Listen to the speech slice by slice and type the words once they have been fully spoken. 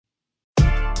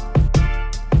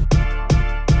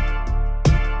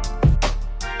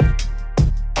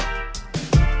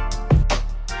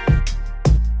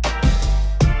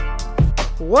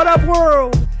What up,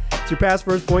 world? It's your past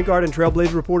first point guard and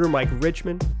Trailblazer reporter, Mike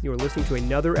Richmond. You are listening to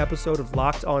another episode of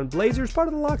Locked On Blazers, part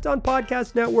of the Locked On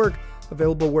Podcast Network,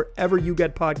 available wherever you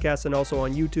get podcasts and also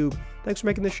on YouTube. Thanks for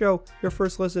making this show your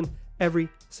first listen every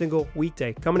single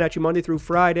weekday. Coming at you Monday through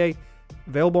Friday,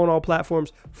 available on all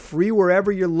platforms, free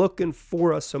wherever you're looking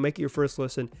for us. So make it your first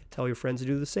listen. Tell your friends to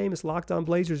do the same. It's Locked On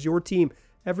Blazers, your team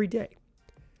every day.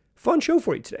 Fun show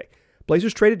for you today.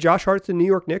 Blazers traded Josh Hart to the New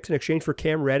York Knicks in exchange for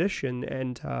Cam Reddish and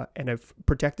a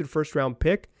protected first-round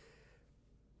pick.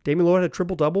 Damian Lillard had a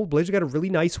triple-double. Blazers got a really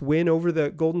nice win over the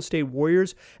Golden State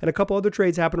Warriors, and a couple other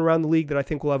trades happened around the league that I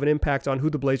think will have an impact on who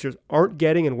the Blazers aren't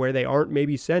getting and where they aren't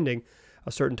maybe sending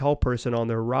a certain tall person on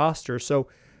their roster. So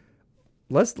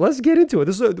let's get into it.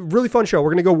 This is a really fun show.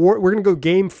 We're gonna go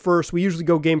game first. We usually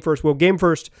go game first. We'll game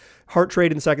first. Hart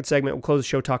trade in the second segment. We'll close the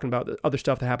show talking about the other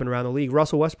stuff that happened around the league.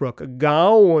 Russell Westbrook,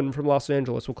 gone from Los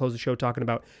Angeles. We'll close the show talking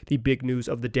about the big news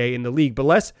of the day in the league.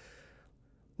 But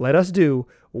let us do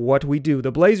what we do. The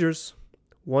Blazers,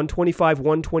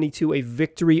 125-122, a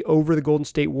victory over the Golden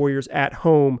State Warriors at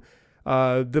home.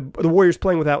 The Warriors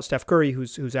playing without Steph Curry,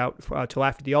 who's out till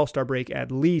after the All-Star break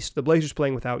at least. The Blazers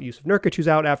playing without Jusuf Nurkic, who's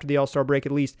out after the All-Star break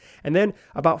at least. And then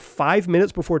about 5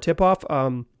 minutes before tip-off,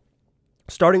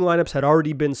 starting lineups had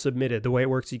already been submitted. The way it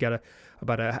works, you got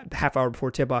about a half hour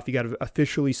before tip-off, you got to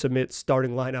officially submit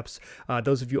starting lineups.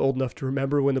 Those of you old enough to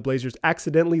remember when the Blazers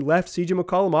accidentally left CJ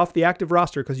McCollum off the active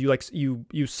roster because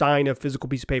you sign a physical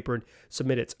piece of paper and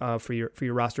submit it for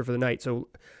your roster for the night. So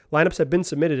lineups have been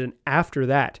submitted, and after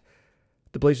that,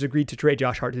 the Blazers agreed to trade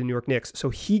Josh Hart to the New York Knicks. So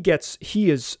he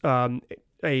is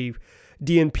a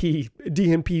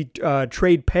DNP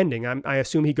trade pending. I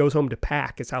assume he goes home to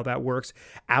pack is how that works,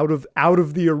 out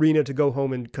of the arena to go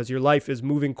home, and because your life is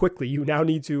moving quickly, you now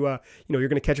need to you're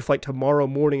going to catch a flight tomorrow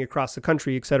morning across the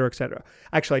country, et cetera, et cetera.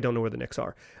 Actually, I don't know where the Knicks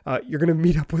are. You're going to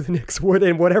meet up with the Knicks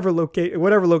in whatever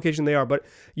location they are, but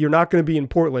you're not going to be in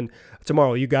Portland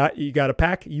tomorrow. You got to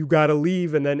pack, you got to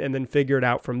leave, and then figure it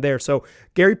out from there. So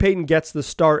Gary Payton gets the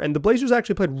start, and the Blazers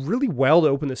actually played really well to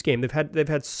open this game. They've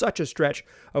had such a stretch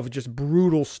of just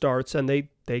brutal starts, and they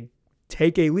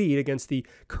take a lead against the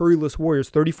Curryless Warriors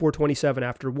 34-27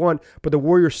 after one, but the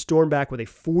Warriors storm back with a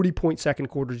 40-point second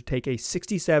quarter to take a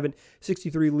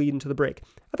 67-63 lead into the break.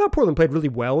 I thought Portland played really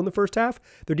well in the first half.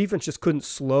 Their defense just couldn't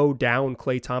slow down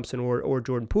Klay Thompson or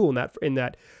Jordan Poole in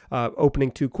that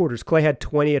opening two quarters. Klay had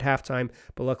 20 at halftime,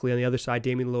 but luckily on the other side,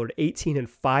 Damian Lillard 18 and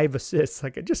 5 assists,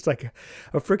 like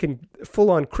a freaking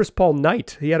full-on Chris Paul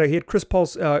night. He had Chris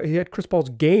Paul's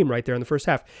game right there in the first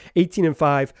half. 18 and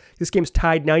 5. This game's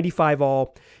tied 95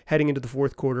 all heading into the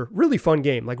fourth quarter. Really fun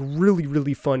game,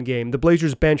 really fun game. The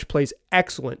Blazers bench plays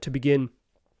excellent to begin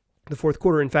the fourth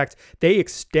quarter. In fact, they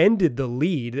extended the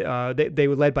lead. They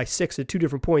were led by 6 at 2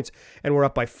 different points and were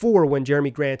up by 4 when Jeremy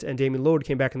Grant and Damian Lillard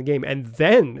came back in the game. And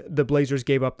then the Blazers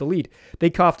gave up the lead. They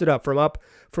coughed it up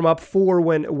from up 4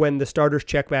 when the starters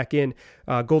check back in.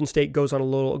 Golden State goes on a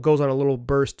little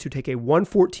burst to take a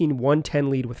 114-110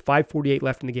 lead with 5:48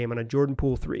 left in the game on a Jordan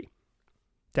Poole 3.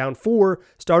 Down 4,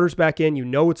 starters back in. You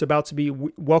know it's about to be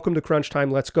welcome to crunch time.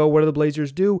 Let's go. What do the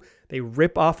Blazers do? They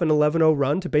rip off an 11-0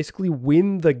 run to basically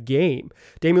win the game.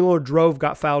 Damian Lillard drove,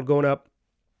 got fouled going up.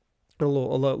 A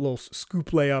little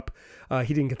scoop layup.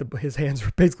 He didn't get his hands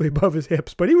were basically above his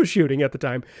hips, but he was shooting at the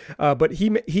time. But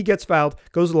he gets fouled,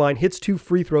 goes to the line, hits 2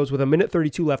 free throws with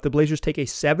 1:32 left. The Blazers take a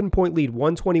 7-point lead,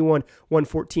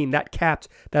 121-114. That capped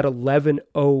that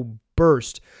 11-0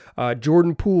 burst.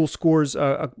 Jordan Poole scores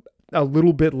a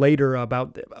little bit later,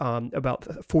 about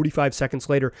 45 seconds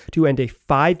later, to end a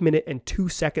 5-minute and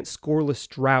 2-second scoreless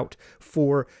drought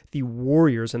for the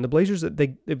Warriors. And the Blazers,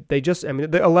 they just, the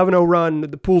 11-0 run,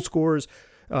 the Poole scores,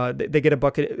 they get a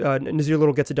bucket. Nazir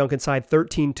Little gets a dunk inside,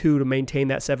 13-2 to maintain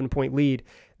that 7-point lead.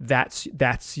 That's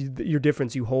your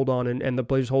difference. You hold on, and the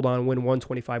Blazers hold on and win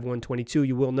 125-122.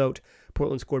 You will note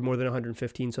Portland scored more than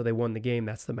 115, so they won the game.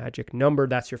 That's the magic number.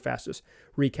 That's your fastest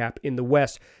recap in the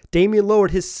West. Damian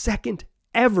Lillard, his second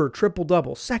ever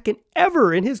triple-double. Second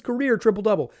ever in his career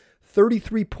triple-double.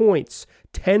 33 points,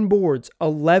 10 boards,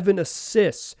 11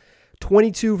 assists.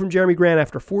 22 from Jeremy Grant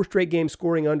after 4 straight games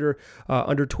scoring under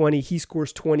 20. He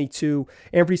scores 22.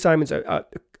 Anthony Simons, a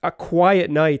quiet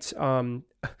night.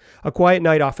 A quiet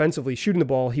night offensively, shooting the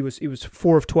ball. He was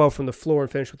 4 of 12 from the floor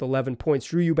and finished with 11 points.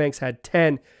 Drew Eubanks had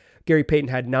 10. Gary Payton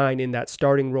had 9 in that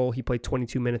starting role. He played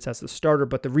 22 minutes as the starter.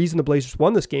 But the reason the Blazers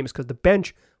won this game is because the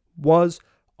bench was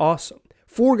awesome.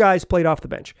 4 guys played off the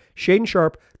bench: Shaedon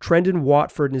Sharpe, Trendon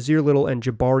Watford, Nazir Little, and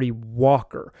Jabari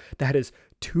Walker. That is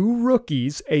 2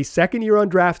 rookies, a second-year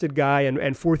undrafted guy,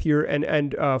 and fourth-year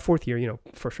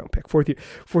first-round pick,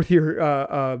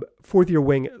 fourth-year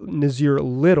wing Nazir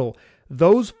Little.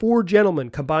 Those four gentlemen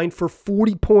combined for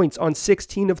 40 points on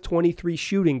 16 of 23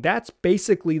 shooting. That's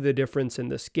basically the difference in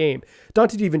this game.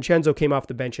 Dante DiVincenzo came off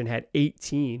the bench and had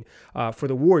 18 for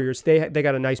the Warriors. They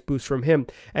got a nice boost from him.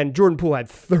 And Jordan Poole had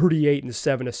 38 and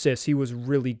 7 assists. He was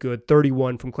really good.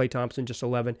 31 from Klay Thompson, just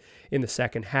 11 in the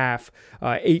second half.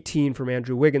 18 from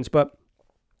Andrew Wiggins. But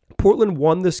Portland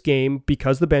won this game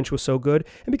because the bench was so good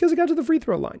and because it got to the free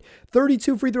throw line.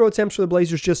 32 free throw attempts for the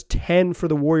Blazers, just 10 for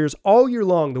the Warriors. All year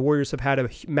long, the Warriors have had a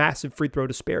massive free throw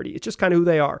disparity. It's just kind of who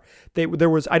they are.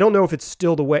 I don't know if it's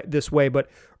still this way, but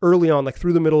early on, like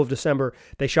through the middle of December,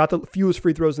 they shot the fewest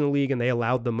free throws in the league and they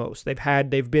allowed the most.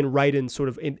 They've been right in sort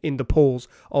of in the polls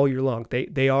all year long.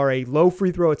 They are a low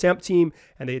free throw attempt team,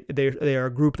 and they are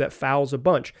a group that fouls a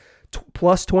bunch.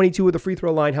 Plus 22 at the free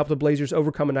throw line helped the Blazers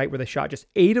overcome a night where they shot just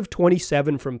 8 of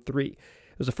 27 from 3. It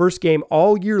was the first game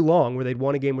all year long where they'd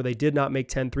won a game where they did not make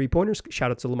 10 three-pointers.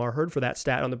 Shout out to Lamar Hurd for that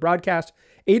stat on the broadcast.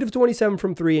 8 of 27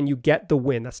 from 3, and you get the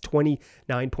win. That's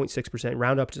 29.6%.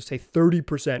 Round up to, say,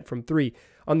 30% from 3.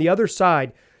 On the other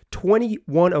side,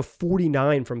 21 of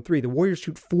 49 from 3. The Warriors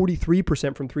shoot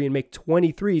 43% from 3 and make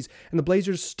 23s, and the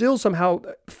Blazers still somehow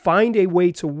find a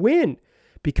way to win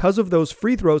because of those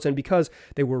free throws and because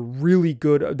they were really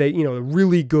good.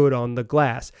 Really good on the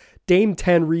glass. Dame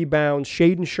 10 rebounds,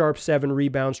 Shaedon Sharpe 7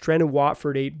 rebounds, Trendon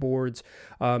Watford 8 boards.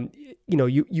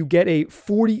 You get a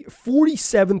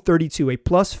 47-32, a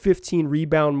plus 15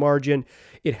 rebound margin.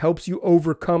 It helps you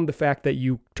overcome the fact that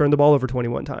you turned the ball over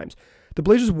 21 times. The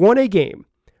Blazers won a game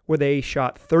where they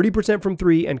shot 30% from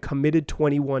 3 and committed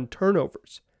 21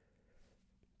 turnovers.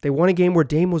 They won a game where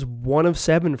Dame was 1 of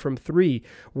 7 from 3,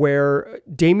 where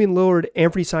Damian Lillard,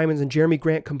 Anthony Simons, and Jeremy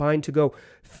Grant combined to go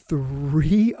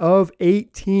 3 of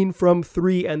 18 from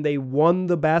 3, and they won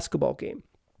the basketball game.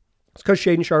 It's because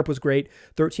Shaedon Sharpe was great,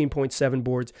 13.7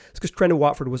 boards. It's because Trendon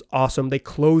Watford was awesome. They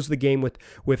closed the game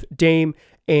with Dame,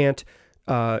 Ant,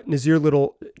 Nasir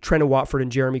Little, Trendon Watford,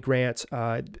 and Jeremy Grant.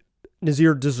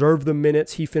 Nasir deserved the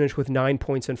minutes. He finished with 9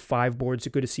 points and 5 boards.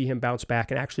 It's good to see him bounce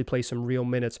back and actually play some real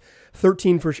minutes.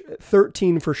 13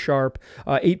 for Sharpe,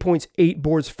 8 points, 8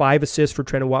 boards, 5 assists for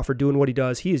Trendon Watford doing what he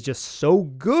does. He is just so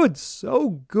good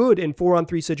in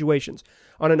 4-on-3 situations.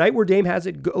 On a night where Dame has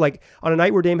it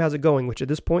going, which at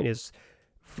this point is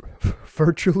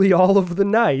virtually all of the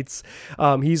nights,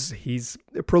 he's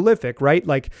prolific, right?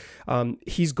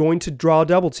 He's going to draw a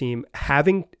double team.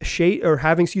 Having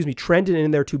Trendon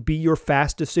in there to be your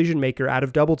fast decision maker out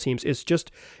of double teams is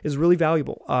really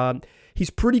valuable. He's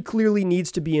pretty clearly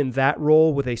needs to be in that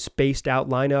role with a spaced out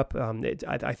lineup.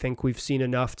 I think we've seen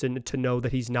enough to know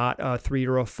that he's not a 3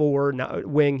 or a 4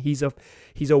 wing. He's a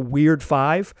weird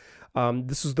 5.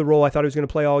 This is the role I thought he was going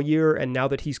to play all year, and now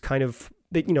that he's kind of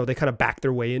they kind of back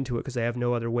their way into it because they have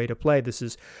no other way to play. This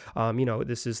is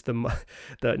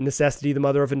the necessity, the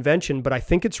mother of invention. But I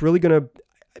think it's really going to.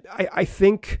 I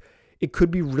think it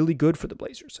could be really good for the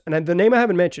Blazers. And the name I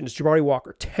haven't mentioned is Jabari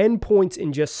Walker. 10 points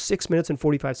in just 6 minutes and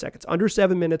 45 seconds. Under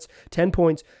 7 minutes, 10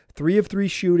 points, 3 of 3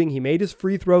 shooting. He made his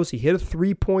free throws. He hit a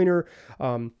 3-pointer. I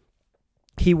thought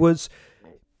he was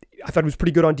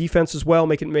pretty good on defense as well,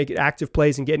 making active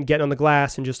plays and getting on the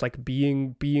glass and just like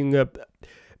being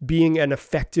an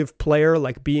effective player,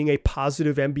 like being a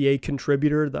positive NBA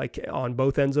contributor, like on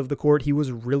both ends of the court. He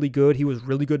was really good. He was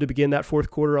really good to begin that fourth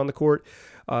quarter on the court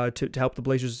to help the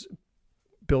Blazers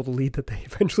build a lead that they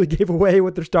eventually gave away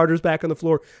with their starters back on the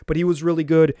floor. But he was really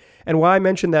good. And why I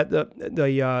mentioned that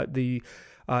the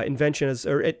invention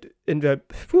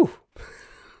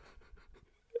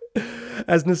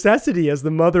as necessity as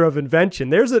the mother of invention.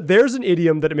 There's an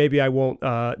idiom that maybe I won't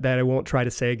try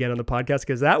to say again on the podcast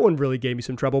because that one really gave me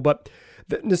some trouble. But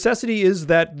the necessity is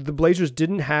that the Blazers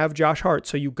didn't have Josh Hart,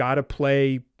 so you got to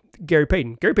play Gary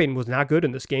Payton. Gary Payton was not good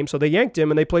in this game, so they yanked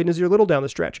him and they played Nasir Little down the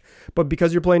stretch. But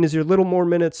because you're playing Nasir Little more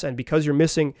minutes and because you're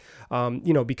missing,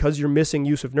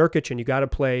 Jusuf Nurkic and you got to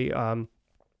play,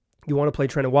 you want to play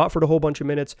Trendon Watford a whole bunch of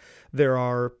minutes. There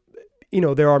are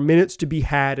minutes to be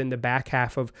had in the back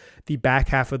half of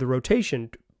the rotation.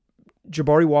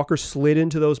 Jabari Walker slid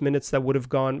into those minutes that would have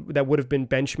been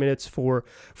bench minutes for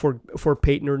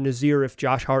Peyton or Nasir if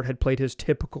Josh Hart had played his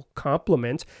typical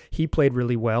complement. He played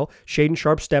really well. Shaedon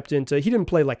Sharpe stepped into, he didn't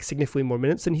play like significantly more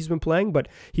minutes than he's been playing, but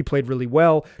he played really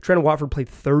well. Trendon Watford played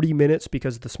 30 minutes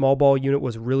because the small ball unit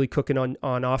was really cooking on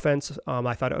offense.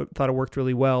 I thought it worked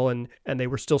really well, and they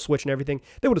were still switching everything.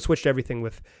 They would have switched everything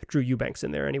with Drew Eubanks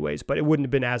in there anyways, but it wouldn't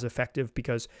have been as effective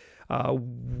because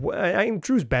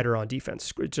Drew's better on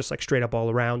defense, just like straight up all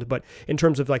around. But in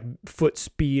terms of like foot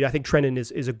speed, I think Trenton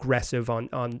is aggressive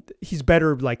on. He's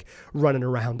better like running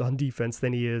around on defense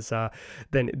than he is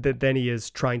than he is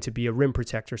trying to be a rim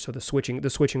protector. So the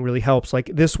switching really helps. Like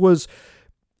this was,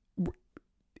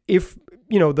 if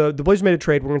the Blazers made a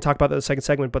trade, we're going to talk about that in the second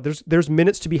segment. But there's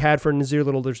minutes to be had for Nassir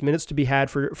Little. There's minutes to be had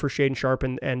for Shaedon Sharpe,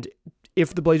 and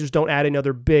if the Blazers don't add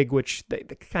another big, which they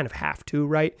kind of have to,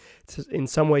 right? It's in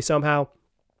some way, somehow,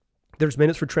 there's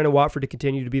minutes for Trendon Watford to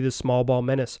continue to be this small ball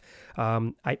menace.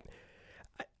 I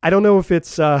don't know if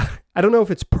it's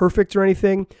perfect or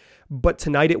anything, but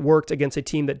tonight it worked against a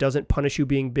team that doesn't punish you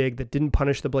being big, that didn't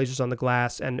punish the Blazers on the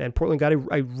glass, and Portland got a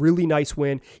really nice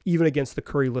win, even against the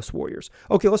Curryless Warriors.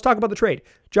 Okay, let's talk about the trade.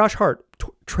 Josh Hart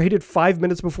traded 5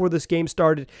 minutes before this game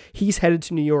started. He's headed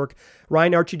to New York.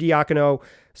 Ryan Arcidiacono,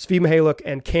 Svi Mykhailiuk,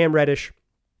 and Cam Reddish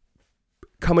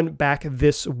coming back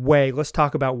this way. Let's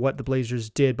talk about what the Blazers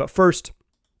did. But first,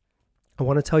 I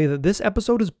want to tell you that this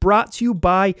episode is brought to you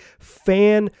by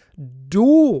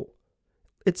FanDuel.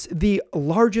 It's the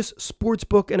largest sports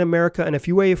book in America, and if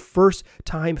you are a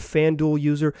first-time FanDuel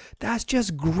user, that's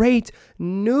just great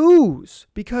news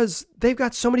because they've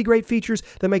got so many great features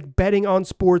that make betting on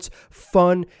sports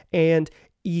fun and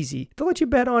easy. They'll let you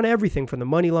bet on everything from the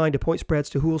money line to point spreads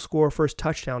to who will score a first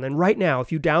touchdown. And right now,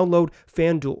 if you download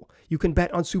FanDuel, you can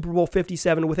bet on Super Bowl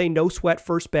 57 with a no-sweat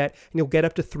first bet, and you'll get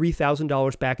up to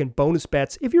 $3,000 back in bonus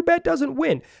bets if your bet doesn't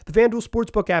win. The FanDuel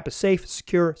Sportsbook app is safe,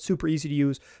 secure, super easy to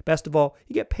use. Best of all,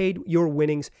 you get paid your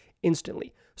winnings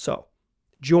instantly. So,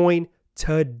 join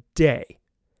today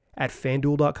at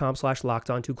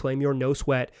FanDuel.com/LockedOn to claim your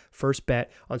no-sweat first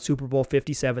bet on Super Bowl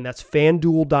 57. That's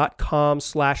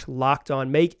FanDuel.com/LockedOn.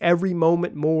 Make every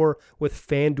moment more with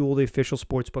FanDuel, the official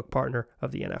sportsbook partner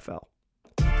of the NFL.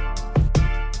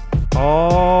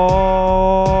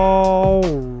 All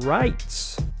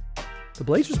right. The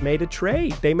Blazers made a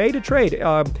trade. They made a trade.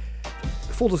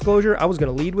 Full disclosure, I was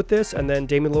going to lead with this, and then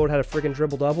Damian Lillard had a friggin'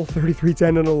 triple-double, 33,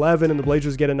 10, and 11, and the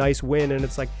Blazers get a nice win, and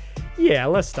it's like, yeah,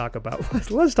 let's talk about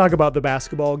the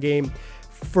basketball game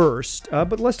first,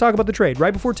 but let's talk about the trade.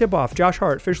 Right before tip-off, Josh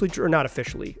Hart officially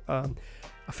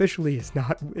is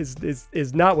not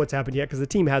what's happened yet because the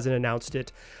team hasn't announced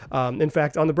it. In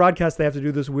fact, on the broadcast, they have to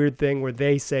do this weird thing where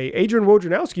they say Adrian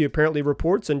Wojnarowski apparently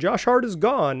reports and Josh Hart is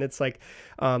gone. It's like,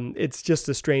 it's just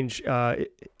a strange,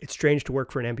 it's strange to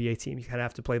work for an NBA team. You kind of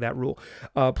have to play that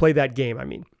game. I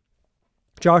mean,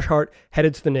 Josh Hart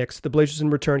headed to the Knicks. The Blazers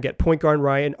in return get point guard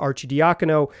Ryan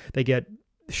Arcidiacono. They get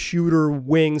shooter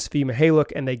wing Svi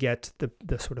Mykhailiuk, and they get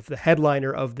the sort of the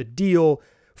headliner of the deal,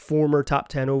 former top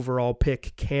 10 overall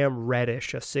pick Cam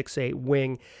Reddish, a 6'8"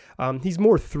 wing. He's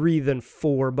more 3 than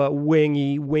 4, but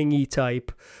wingy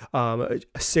type. A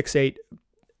 6'8",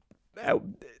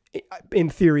 in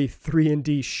theory,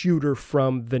 3-and-D shooter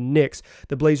from the Knicks.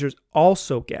 The Blazers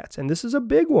also get, and this is a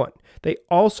big one, they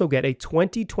also get a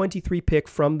 2023 pick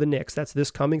from the Knicks. That's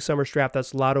this coming summer's draft.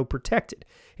 That's lotto protected.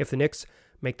 If the Knicks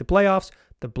make the playoffs,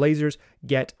 the Blazers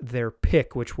get their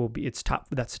pick, which will be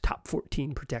that's top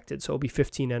 14 protected, so it'll be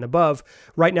 15 and above.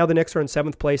 Right now, the Knicks are in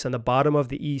 7th place, and the bottom of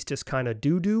the East is kind of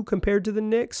doo-doo compared to the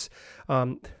Knicks.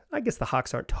 I guess the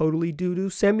Hawks aren't totally doo-doo,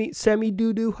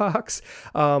 semi-doo-doo Hawks.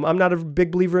 I'm not a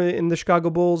big believer in the Chicago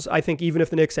Bulls. I think even if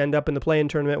the Knicks end up in the play-in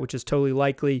tournament, which is totally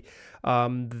likely,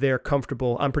 they're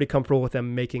comfortable. I'm pretty comfortable with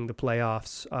them making the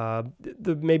playoffs.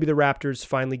 Maybe the Raptors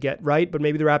finally get right, but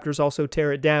maybe the Raptors also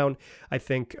tear it down. I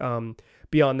think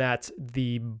beyond that,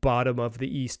 the bottom of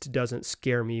the East doesn't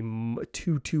scare me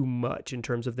too much in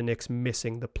terms of the Knicks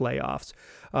missing the playoffs.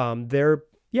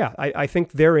 I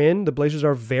think they're in. The Blazers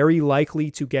are very likely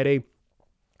to get a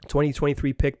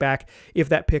 2023 pick back. If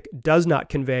that pick does not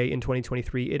convey in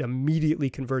 2023, it immediately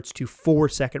converts to 4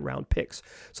 second-round picks.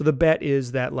 So the bet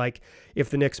is that, like, if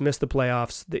the Knicks miss the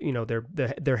playoffs,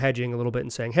 they're hedging a little bit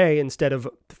and saying, hey, instead of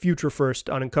future first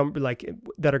unencumbered, like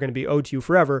that are going to be owed to you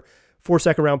forever, 4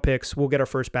 second-round picks, we'll get our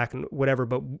first back and whatever.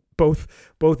 But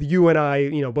both you and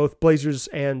I, both Blazers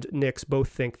and Knicks both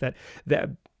think that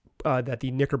the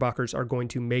Knickerbockers are going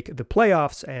to make the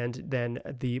playoffs, and then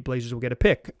the Blazers will get a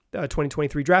pick, a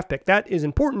 2023 draft pick. That is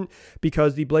important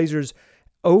because the Blazers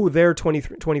owe their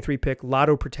 2023 pick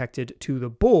lotto protected to the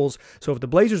Bulls. So if the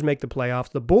Blazers make the playoffs,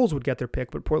 the Bulls would get their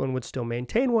pick, but Portland would still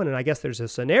maintain one. And I guess there's a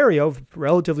scenario,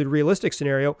 relatively realistic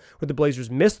scenario, where the Blazers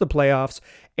miss the playoffs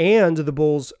and the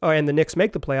Bulls and the Knicks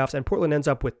make the playoffs, and Portland ends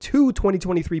up with 2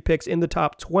 2023 picks in the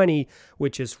top 20,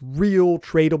 which is real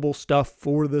tradable stuff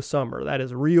for the summer. That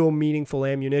is real meaningful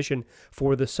ammunition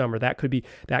for the summer. That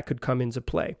could come into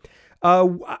play.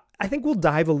 I think we'll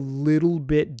dive a little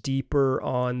bit deeper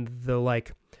on the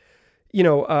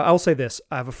I'll say this.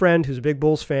 I have a friend who's a big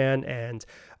Bulls fan, and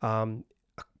I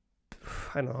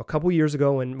don't know, a couple years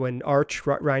ago when Ryan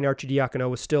Arcidiacono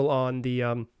was still on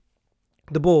the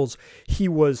Bulls, he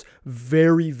was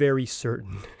very, very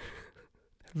certain,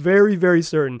 very, very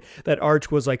certain that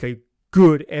Arch was like a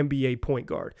good NBA point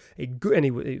guard. And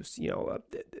he was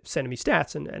sending me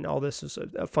stats and all this is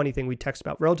a funny thing we text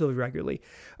about relatively regularly.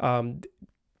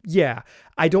 Yeah,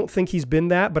 I don't think he's been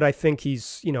that, but I think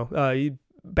he's,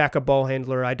 backup ball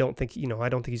handler. I don't think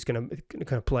he's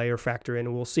gonna play or factor in,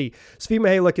 and we'll see. Svi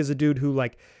Mihalik is a dude who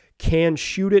like can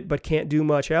shoot it but can't do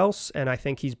much else, and I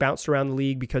think he's bounced around the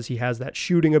league because he has that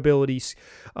shooting abilities,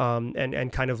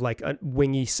 and kind of like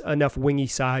enough wingy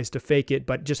size to fake it,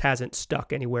 but just hasn't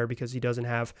stuck anywhere because he doesn't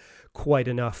have quite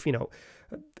enough.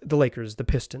 The Lakers, the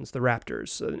Pistons, the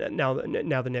Raptors, now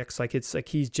the Knicks. Like it's like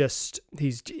he's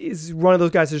one of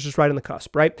those guys that's just right on the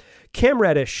cusp, right? Cam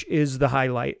Reddish is the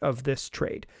highlight of this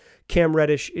trade. Cam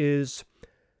Reddish is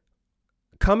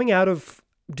coming out of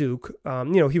Duke.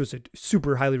 He was a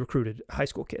super highly recruited high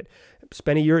school kid.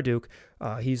 Spent a year at Duke.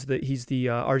 He's the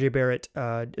RJ Barrett,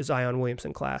 Zion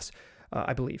Williamson class,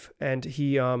 I believe, and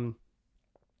he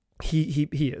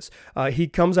is. He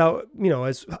comes out,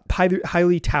 as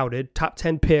highly touted, top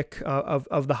 10 pick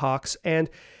of the Hawks, and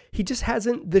he just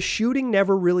hasn't. The shooting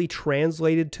never really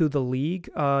translated to the league.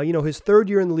 His third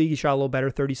year in the league, he shot a little better,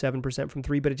 37% from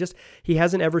three, but he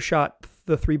hasn't ever shot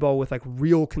the three ball with like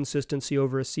real consistency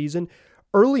over a season.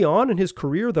 Early on in his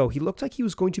career, though, he looked like he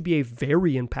was going to be a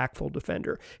very impactful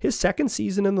defender. His second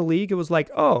season in the league, it was like,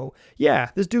 oh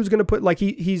yeah, this dude's going to put like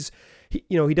he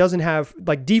doesn't have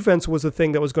like defense was the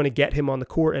thing that was going to get him on the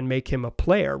court and make him a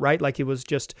player, right? Like he was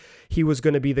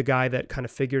going to be the guy that kind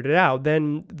of figured it out.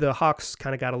 Then the Hawks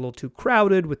kind of got a little too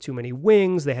crowded with too many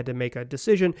wings. They had to make a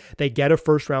decision. They get a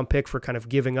first round pick for kind of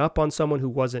giving up on someone who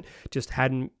wasn't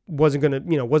going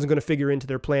to figure into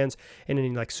their plans in any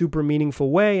like super meaningful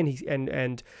way.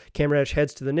 And Cam Reddish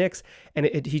heads to the Knicks, and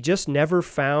he just never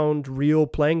found real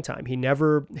playing time.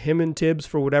 Him and Tibbs,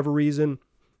 for whatever reason,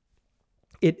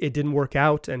 it didn't work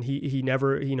out, and he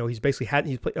never, he's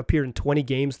appeared in 20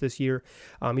 games this year.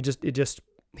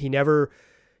 He never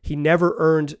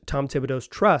earned Tom Thibodeau's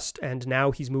trust, and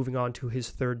now he's moving on to his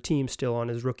third team, still on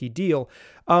his rookie deal.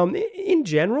 In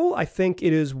general, I think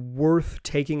it is worth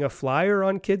taking a flyer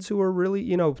on kids who are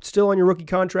really, still on your rookie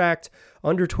contract,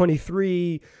 under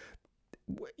 23.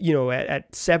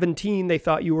 At 17, they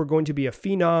thought you were going to be a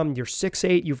phenom. You're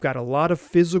 6'8". You've got a lot of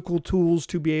physical tools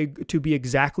to be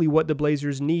exactly what the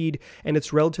Blazers need, and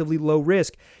it's relatively low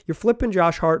risk. You're flipping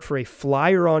Josh Hart for a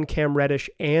flyer on Cam Reddish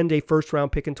and a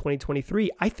first-round pick in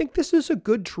 2023. I think this is a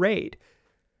good trade.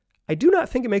 I do not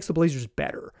think it makes the Blazers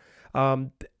better.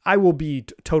 I will be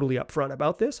totally upfront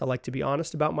about this. I like to be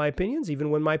honest about my opinions, even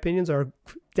when my opinions are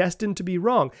destined to be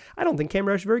wrong. I don't think Cam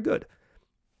Reddish is very good.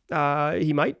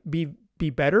 He might be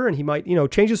better, and he might,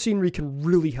 change of scenery can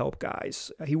really help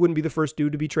guys. He wouldn't be the first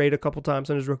dude to be traded a couple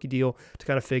times on his rookie deal to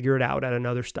kind of figure it out at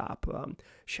another stop.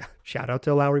 Shout out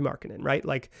to Lauri Markkanen, right?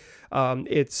 Like,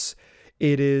 it's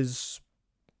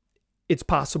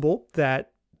possible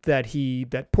that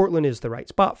Portland is the right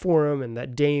spot for him, and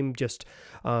that Dame just,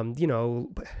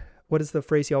 what is the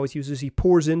phrase he always uses? He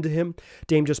pours into him.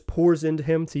 Dame just pours into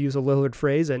him, to use a Lillard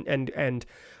phrase, and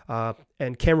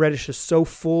Cam Reddish is so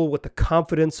full with the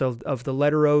confidence of the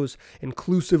letter O's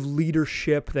inclusive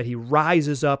leadership that he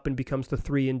rises up and becomes the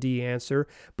 3-and-D answer.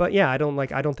 But yeah, I don't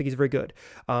think he's very good.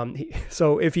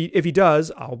 So if he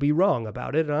does, I'll be wrong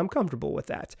about it, and I'm comfortable with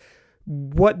that.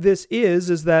 What this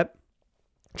is that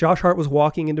Josh Hart was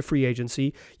walking into free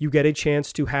agency. You get a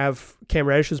chance to have Cam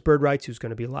Reddish's bird rights, who's going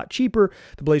to be a lot cheaper.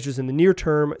 The Blazers in the near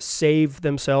term save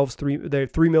themselves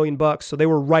 $3 million, so they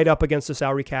were right up against the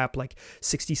salary cap, like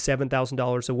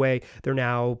 $67,000 away. They're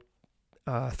now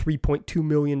 $3.2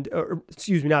 million.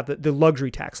 Not the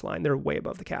luxury tax line. They're way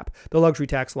above the cap. The luxury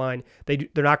tax line. They're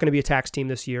not going to be a tax team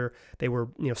this year. They were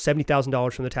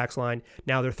 $70,000 from the tax line.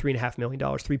 Now they're $3.5 million,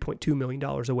 $3.2 million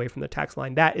away from the tax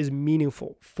line. That is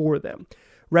meaningful for them.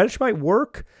 Reddish might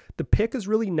work. The pick is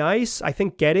really nice. I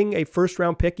think getting a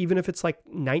first-round pick, even if it's like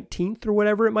 19th or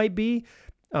whatever it might be,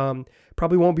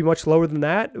 probably won't be much lower than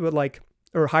that,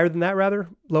 or higher than that rather.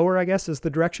 Lower, I guess, is the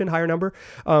direction. Higher number.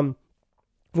 Won't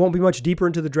be much deeper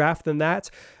into the draft than that.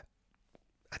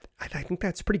 I think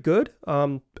that's pretty good.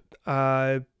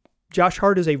 Josh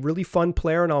Hart is a really fun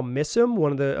player, and I'll miss him.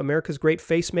 One of America's great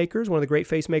face makers, one of the great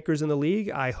face makers in the league.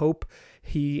 I hope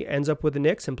he ends up with the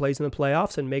Knicks and plays in the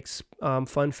playoffs and makes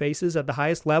fun faces at the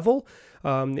highest level.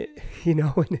 In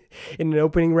an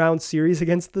opening round series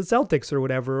against the Celtics or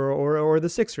whatever, or the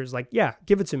Sixers. Like, yeah,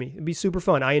 give it to me. It'd be super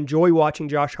fun. I enjoy watching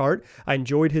Josh Hart. I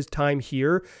enjoyed his time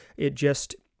here. It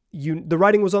just, the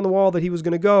writing was on the wall that he was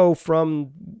going to go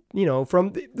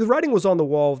the writing was on the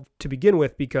wall to begin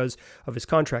with because of his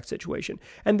contract situation.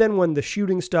 And then when the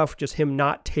shooting stuff, just him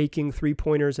not taking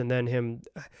 3-pointers and then him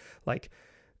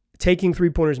taking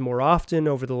 3-pointers more often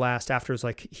over the last, after it's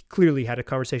like he clearly had a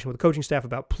conversation with the coaching staff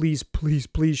about please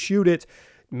shoot it,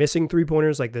 missing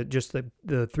 3-pointers, like the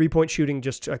 3-point shooting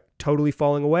just totally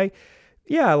falling away.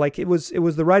 Yeah, like it was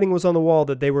the writing was on the wall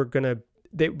that they weren't going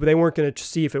to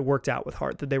see if it worked out with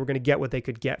Hart, that they were going to get what they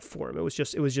could get for him. It was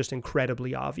just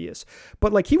incredibly obvious.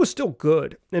 But like he was still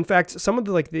good. In fact, some of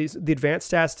the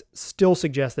advanced stats still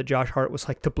suggest that Josh Hart was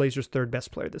like the Blazers' third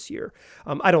best player this year.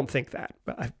 I don't think that.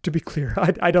 To be clear,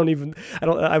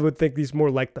 I would think he's more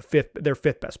like their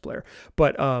fifth best player.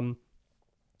 But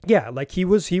yeah, like he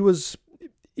was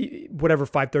whatever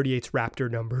 538's Raptor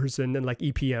numbers and then like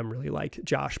EPM really like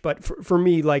Josh. But for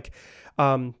me, like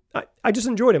I just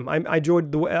enjoyed him. I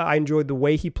enjoyed the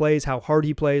way he plays, how hard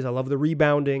he plays. I love the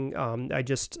rebounding.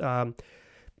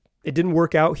 It didn't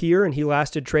work out here, and he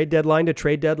lasted trade deadline to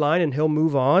trade deadline, and he'll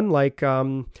move on like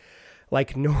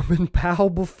Norman Powell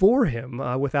before him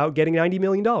without getting $90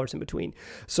 million in between.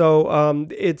 So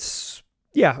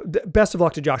best of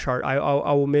luck to Josh Hart.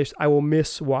 I will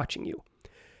miss watching you.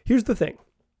 Here's the thing.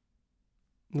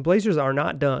 The Blazers are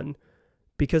not done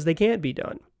because they can't be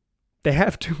done. They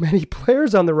have too many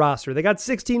players on the roster. They got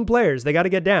 16 players. They got to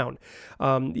get down.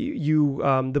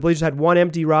 The Blazers had one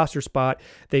empty roster spot.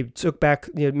 They took back,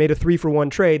 made a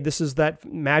 3-for-1 trade. This is that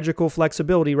magical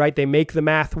flexibility, right? They make the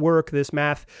math work. This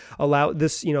math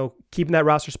keeping that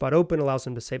roster spot open allows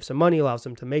them to save some money, allows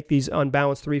them to make these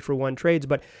unbalanced 3-for-1 trades.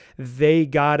 But they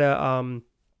gotta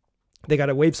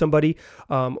waive somebody,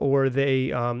 or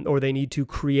they need to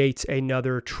create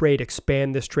another trade,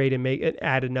 expand this trade and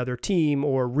add another team,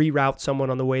 or reroute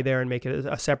someone on the way there and make it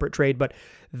a separate trade. But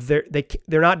they're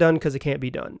not done because it can't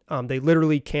be done. They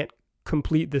literally can't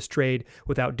complete this trade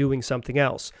without doing something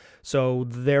else. So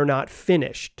they're not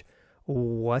finished.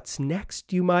 What's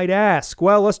next, you might ask?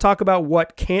 Well, let's talk about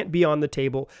what can't be on the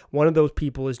table. One of those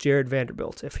people is Jared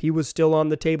Vanderbilt. If he was still on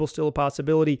the table, still a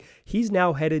possibility, he's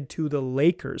now headed to the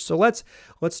Lakers. So let's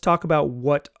talk about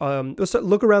let's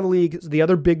look around the league, the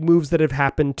other big moves that have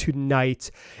happened tonight,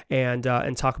 and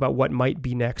talk about what might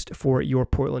be next for your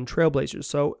Portland Trailblazers.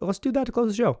 So let's do that to close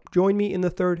the show. Join me in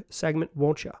the third segment,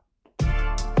 won't ya?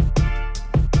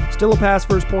 Still a pass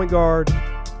first point guard.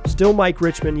 Still Mike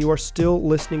Richman. You are still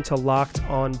listening to Locked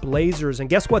On Blazers. And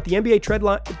guess what? The NBA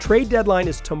trade deadline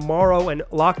is tomorrow, and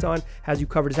Locked On has you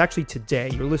covered. It's actually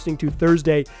today. You're listening to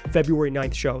Thursday, February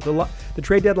 9th show. The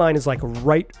trade deadline is like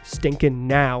right stinking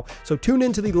now. So tune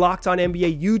into the Locked On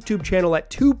NBA YouTube channel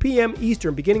at 2 p.m.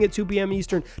 Eastern, beginning at 2 p.m.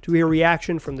 Eastern, to hear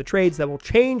reaction from the trades that will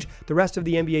change the rest of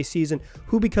the NBA season.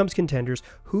 Who becomes contenders?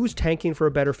 Who's tanking for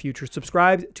a better future?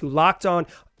 Subscribe to Locked On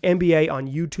NBA on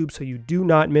YouTube so you do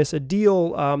not miss a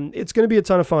deal. It's going to be a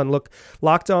ton of fun. Look,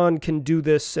 Locked On can do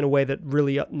this in a way that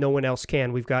really no one else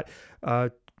can. We've got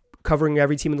covering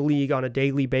every team in the league on a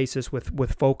daily basis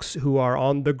with folks who are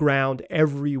on the ground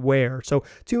everywhere. So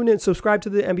tune in, subscribe to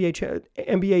the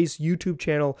NBA's YouTube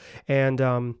channel,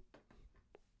 and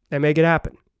make it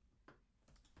happen.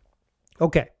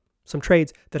 Okay, some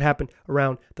trades that happened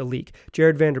around the league.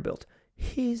 Jared Vanderbilt.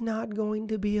 He's not going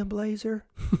to be a Blazer.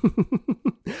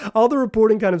 All the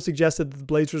reporting kind of suggested that the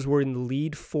Blazers were in the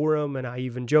lead for him, and I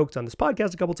even joked on this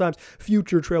podcast a couple times,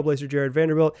 future Trailblazer Jared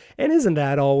Vanderbilt, and isn't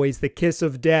that always the kiss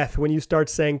of death when you start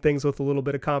saying things with a little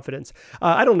bit of confidence?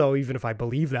 I don't know even if I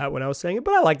believe that when I was saying it,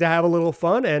 but I like to have a little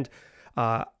fun, and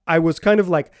I was kind of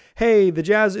like, hey, the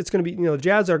Jazz, it's going to be, the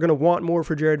Jazz are going to want more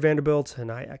for Jared Vanderbilt,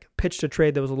 and I pitched a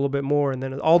trade that was a little bit more, and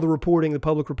then all the reporting, the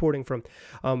public reporting from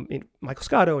Michael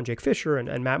Scotto and Jake Fisher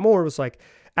and Matt Moore was like,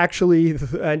 actually,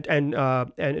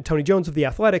 and Tony Jones of The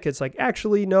Athletic, it's like,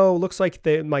 actually, no, looks like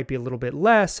they might be a little bit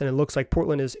less, and it looks like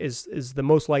Portland is the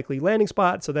most likely landing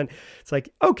spot. So then it's like,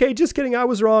 okay, just kidding, I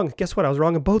was wrong. Guess what? I was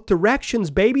wrong in both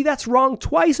directions, baby. That's wrong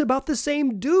twice about the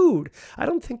same dude. I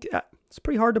don't think... it's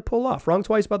pretty hard to pull off. Wrong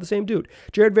twice about the same dude.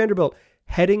 Jared Vanderbilt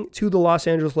heading to the Los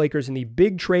Angeles Lakers in the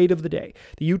big trade of the day.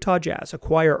 The Utah Jazz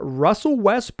acquire Russell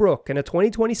Westbrook and a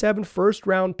 2027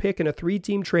 first-round pick in a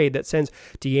 3-team trade that sends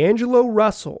D'Angelo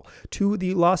Russell to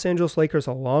the Los Angeles Lakers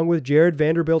along with Jared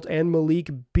Vanderbilt and Malik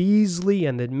Beasley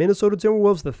and the Minnesota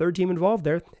Timberwolves, the third team involved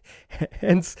there.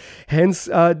 Hence,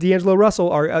 D'Angelo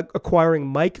Russell are acquiring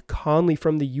Mike Conley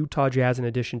from the Utah Jazz in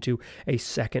addition to a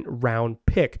second-round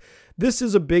pick. This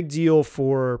is a big deal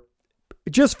for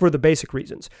the basic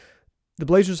reasons. The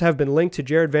Blazers have been linked to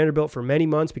Jared Vanderbilt for many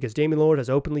months because Damian Lillard has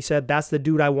openly said, that's the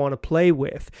dude I want to play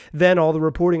with. Then all the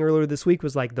reporting earlier this week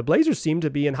was like, the Blazers seem to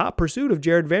be in hot pursuit of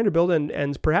Jared Vanderbilt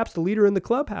and perhaps the leader in the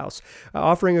clubhouse,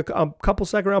 offering a couple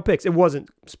second-round picks. It wasn't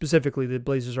specifically the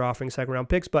Blazers are offering second-round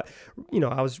picks, but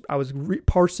I was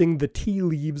parsing the tea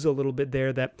leaves a little bit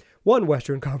there that one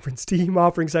Western Conference team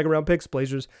offering second-round picks,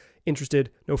 Blazers interested,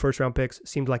 no first-round picks,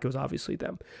 seemed like it was obviously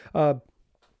them.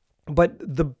 But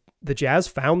the Jazz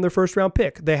found their first-round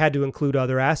pick. They had to include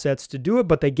other assets to do it,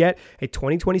 but they get a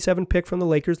 2027 pick from the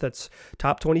Lakers that's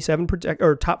top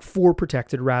 4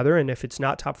 protected rather. And if it's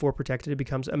not top 4 protected,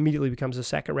 it immediately becomes a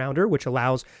second rounder, which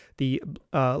allows the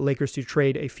Lakers to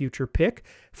trade a future pick.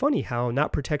 Funny how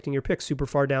not protecting your picks super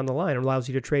far down the line allows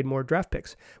you to trade more draft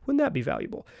picks. Wouldn't that be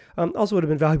valuable? Also would have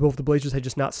been valuable if the Blazers had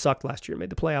just not sucked last year and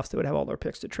made the playoffs. They would have all their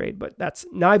picks to trade, but that's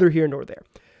neither here nor there.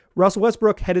 Russell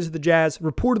Westbrook headed to the Jazz,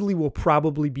 reportedly will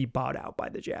probably be bought out by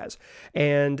the Jazz.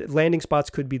 And landing spots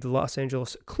could be the Los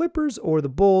Angeles Clippers or the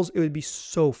Bulls. It would be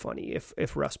so funny if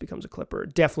Russ becomes a Clipper.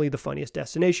 Definitely the funniest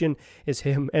destination is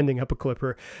him ending up a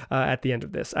Clipper at the end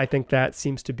of this. I think that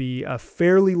seems to be a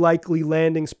fairly likely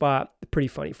landing spot. Pretty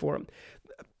funny for him.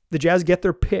 The Jazz get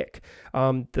their pick.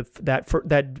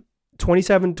 That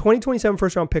 2027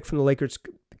 first round pick from the Lakers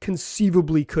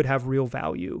conceivably could have real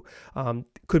value.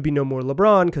 Could be no more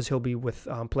LeBron because he'll be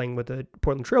playing with the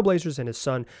Portland Trailblazers and his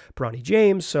son, Bronny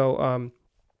James. So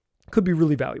could be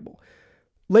really valuable.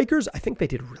 Lakers, I think they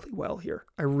did really well here.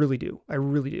 I really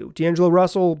do. D'Angelo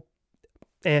Russell,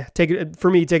 take it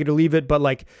or leave it. But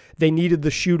like they needed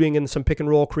the shooting and some pick and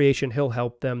roll creation. He'll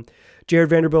help them. Jared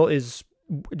Vanderbilt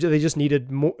they just needed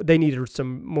more. They needed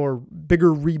some more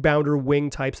bigger rebounder wing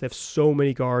types. They have so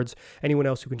many guards. Anyone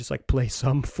else who can just like play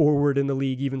some forward in the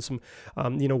league, even some,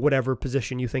 whatever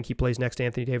position you think he plays next to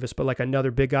Anthony Davis, but like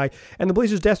another big guy. And the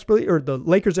Lakers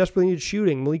desperately needed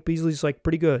shooting. Malik Beasley's like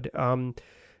pretty good.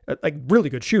 Like really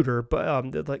good shooter,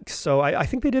 but so I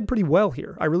think they did pretty well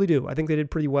here. I really do. I think they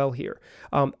did pretty well here.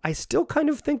 I still kind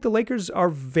of think the Lakers are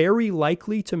very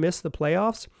likely to miss the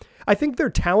playoffs. I think they're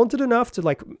talented enough to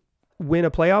like win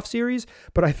a playoff series,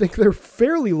 but I think they're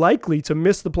fairly likely to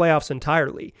miss the playoffs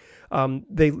entirely.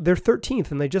 They're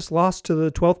 13th and they just lost to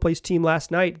the 12th place team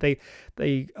last night. They're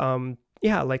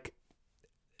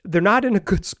not in a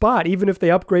good spot, even if they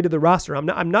upgraded the roster. I'm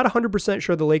not 100%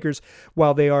 sure the Lakers,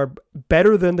 while they are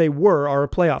better than they were, are a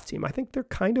playoff team. I think they're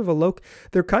kind of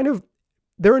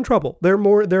they're in trouble.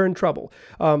 They're in trouble.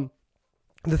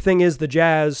 The thing is, the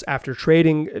Jazz, after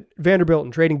trading Vanderbilt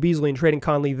and trading Beasley and trading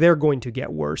Conley, they're going to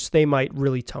get worse. They might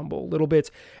really tumble a little bit.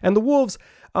 And the Wolves,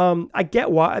 I get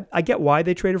why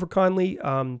they traded for Conley.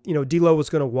 D'Lo was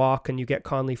going to walk, and you get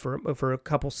Conley for a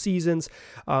couple seasons.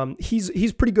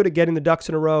 He's pretty good at getting the ducks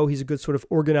in a row. He's a good sort of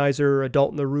organizer, adult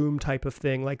in the room type of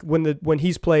thing. Like when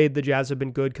he's played, the Jazz have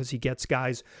been good because he gets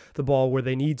guys the ball where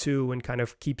they need to and kind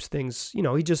of keeps things.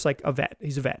 He's just like a vet.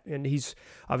 He's a vet, and he's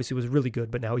obviously was really good,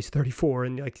 but now he's 34,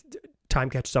 and like time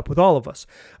catches up with all of us.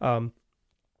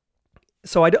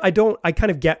 So I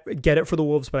kind of get it for the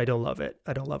Wolves, but I don't love it.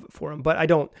 I don't love it for them, but I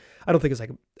don't think it's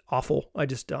like awful. I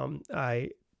just, I'm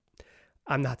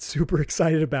not super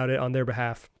excited about it on their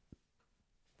behalf.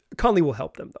 Conley will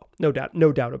help them though.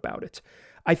 No doubt about it.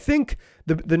 I think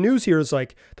the news here is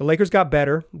like the Lakers got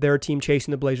better. They're a team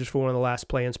chasing the Blazers for one of the last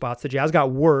play-in spots. The Jazz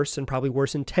got worse, and probably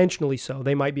worse intentionally so.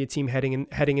 They might be a team heading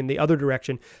in the other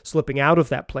direction, slipping out of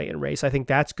that play-in race. I think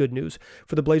that's good news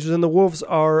for the Blazers. And the Wolves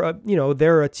are,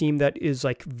 they're a team that is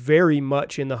like very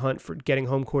much in the hunt for getting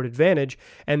home court advantage,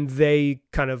 and they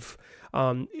kind of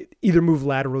either move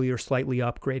laterally or slightly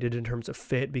upgraded in terms of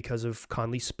fit because of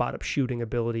Conley's spot-up shooting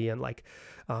ability and like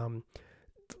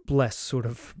less sort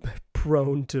of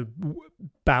prone to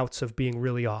bouts of being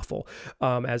really awful,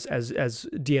 as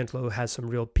D'Angelo has some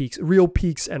real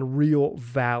peaks and real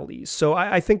valleys. So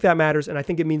I think that matters, and I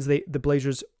think it means the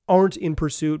Blazers aren't in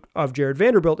pursuit of Jared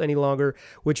Vanderbilt any longer,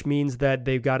 which means that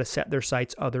they've got to set their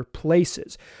sights other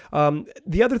places.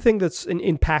 The other thing that's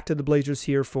impacted the Blazers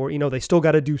here for, they still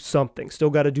got to do something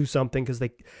because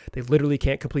they literally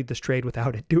can't complete this trade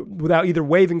without either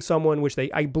waiving someone, which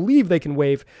I believe they can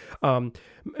waive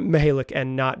Mihalik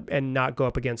and not go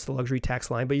up against the luxury tax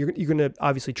line, but you're going to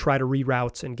obviously try to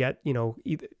reroute and get,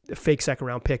 either a fake second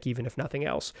round pick, even if nothing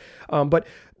else. But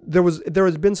there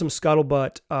has been some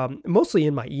scuttlebutt, mostly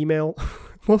in my email,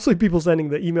 mostly people sending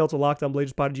the email to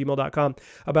lockedonblazerspod@gmail.com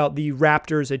about the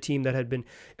Raptors, a team that had been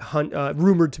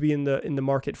rumored to be in the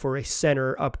market for a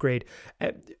center upgrade,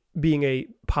 being a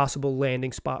possible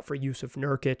landing spot for Jusuf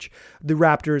Nurkic. The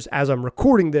Raptors, as I'm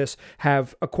recording this,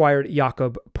 have acquired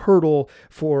Jakob Poeltl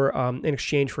for in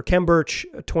exchange for Khem Birch,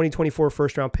 a 2024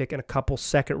 first-round pick, and a couple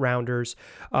second-rounders.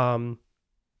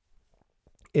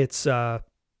 It's I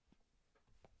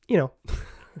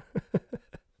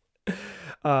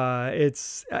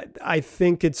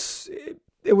think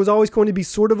it was always going to be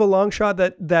sort of a long shot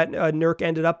that Nurk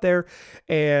ended up there,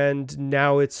 and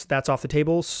now that's off the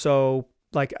table. So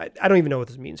I don't even know what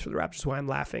this means for the Raptors. That's why I'm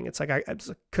laughing. It's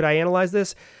could I analyze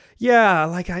this? Yeah,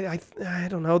 I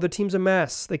don't know. The team's a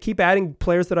mess. They keep adding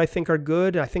players that I think are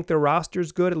good. I think their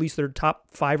roster's good. At least their top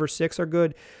 5 or 6 are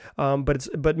good.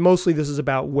 But mostly this is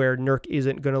about where Nurk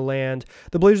isn't going to land.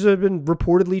 The Blazers have been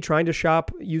reportedly trying to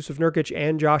shop Jusuf Nurkic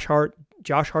and Josh Hart.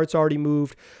 Josh Hart's already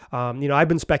moved. I've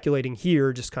been speculating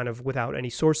here, just kind of without any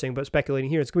sourcing, but speculating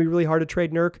here. It's going to be really hard to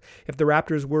trade Nurk. If the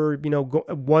Raptors were,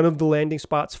 one of the landing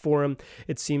spots for him,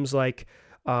 it seems like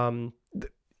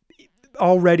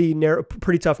already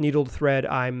pretty tough needle to thread.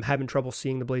 I'm having trouble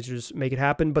seeing the Blazers make it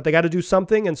happen, but they got to do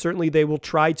something, and certainly they will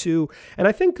try to. And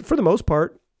I think for the most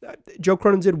part, Joe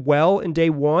Cronin did well in day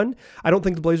one. I don't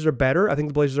think the Blazers are better. I think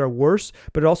the Blazers are worse,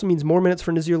 but it also means more minutes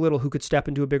for Nasir Little, who could step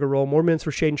into a bigger role, more minutes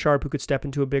for Shaedon Sharpe, who could step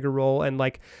into a bigger role, and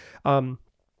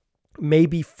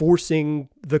maybe forcing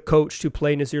the coach to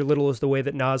play Nasir Little is the way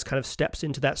that Nas kind of steps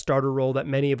into that starter role that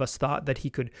many of us thought that he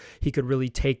could really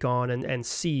take on and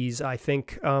seize. I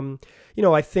think, I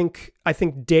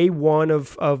think day one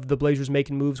of the Blazers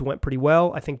making moves went pretty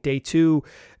well. I think day two,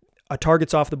 a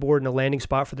target's off the board and a landing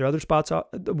spot for their other spots.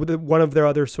 One of their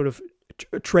other sort of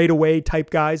trade away type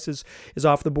guys is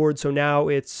off the board. So now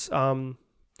it's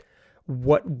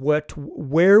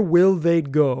where will they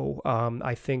go?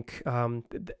 I think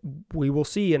we will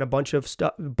see, and a bunch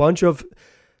of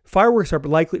fireworks are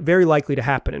very likely to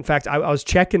happen. In fact, I was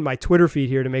checking my Twitter feed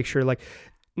here to make sure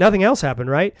nothing else happened,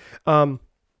 right?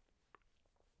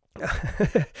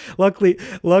 Luckily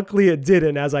it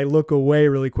didn't. As I look away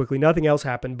really quickly, nothing else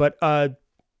happened, but a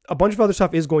bunch of other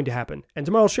stuff is going to happen. And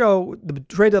tomorrow's show, the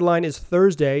trade deadline is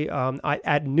Thursday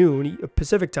at noon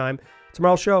Pacific time.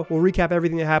 Tomorrow's show, we'll recap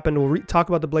everything that happened. We'll talk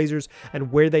about the Blazers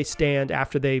and where they stand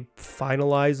after they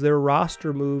finalize their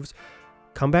roster moves.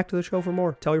 Come back to the show for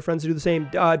more. Tell your friends to do the same.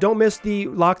 Don't miss the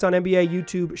Locked On NBA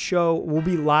YouTube show. We'll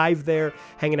be live there,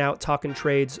 hanging out, talking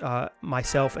trades,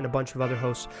 myself and a bunch of other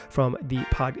hosts from the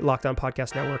Locked On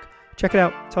Podcast Network. Check it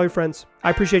out. Tell your friends. I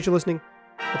appreciate you listening.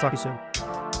 I'll talk to you soon.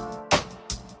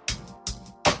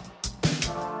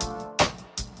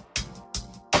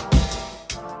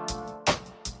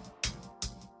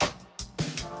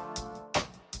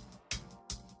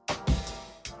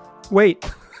 Wait.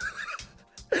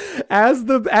 As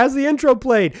the intro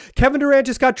played, Kevin Durant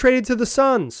just got traded to the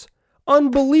Suns.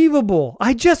 Unbelievable.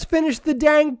 I just finished the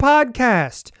dang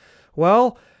podcast.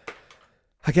 Well,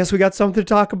 I guess we got something to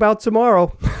talk about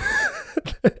tomorrow.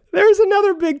 There's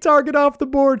another big target off the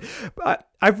board.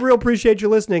 I real appreciate you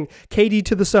listening. KD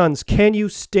to the Suns. Can you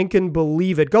stinking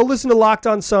believe it? Go listen to Locked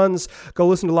On Suns. Go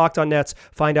listen to Locked On Nets.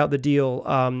 Find out the deal.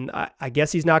 I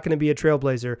guess he's not going to be a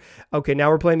Trailblazer. Okay, now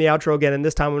we're playing the outro again, and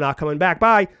this time I'm not coming back.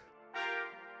 Bye.